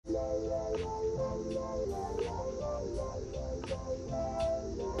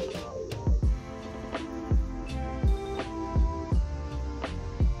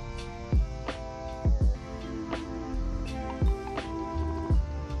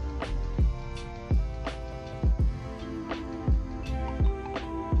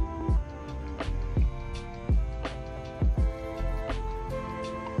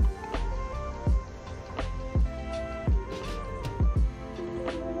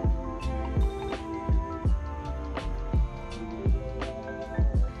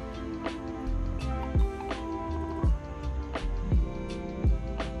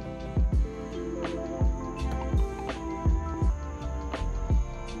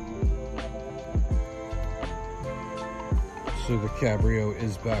So the Cabrio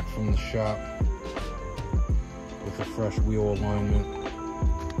is back from the shop with a fresh wheel alignment,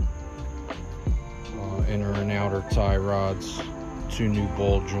 inner and outer tie rods, 2 new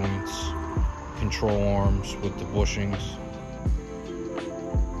ball joints, control arms with the bushings,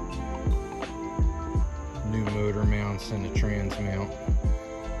 new motor mounts and a trans mount.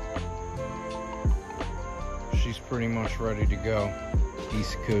 She's pretty much ready to go.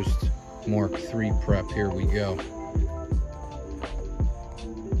 East Coast Mk3 prep, here we go.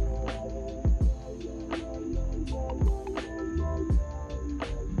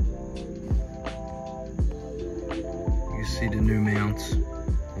 You see the new mounts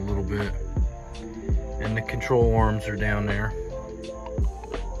a little bit, and the control arms are down there.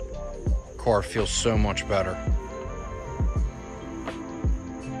 Car feels so much better.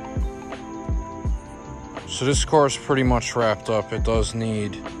 So this car is pretty much wrapped up. It does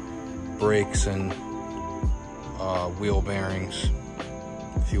need brakes and wheel bearings,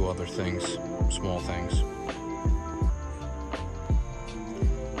 a few other things, small things.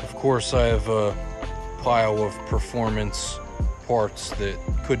 Of course, I have a pile of performance parts that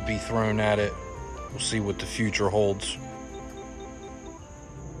could be thrown at it. We'll see what the future holds.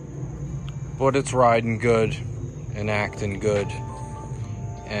 But it's riding good and acting good,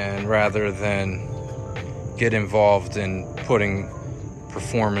 and rather than get involved in putting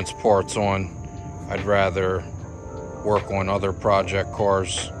performance parts on, I'd rather work on other project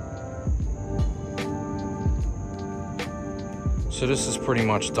cars. So this is pretty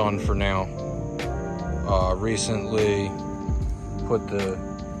much done for now. Recently put the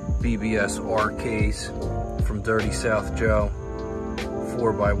BBS R case from Dirty South Joe,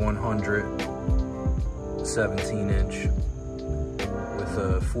 4x100, 17-inch with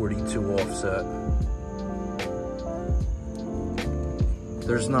a 42 offset.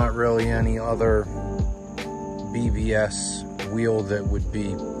 There's not really any other BBS wheel that would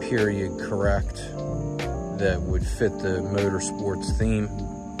be period correct that would fit the motorsports theme.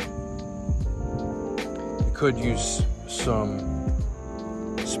 You could use some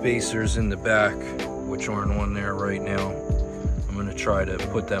spacers in the back, which aren't on there right now. I'm going to try to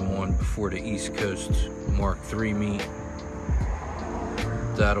put them on before the East Coast Mk3 meet.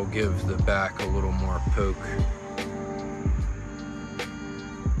 That'll give the back a little more poke.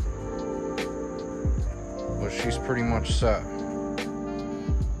 But she's pretty much set.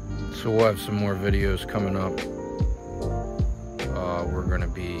 So we'll have some more videos coming up. We're going to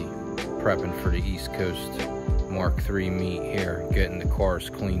be prepping for the East Coast Mk3 meet here, getting the cars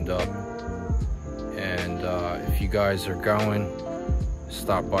cleaned up. And if you guys are going,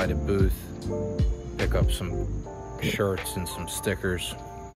 stop by the booth, pick up some shirts and some stickers.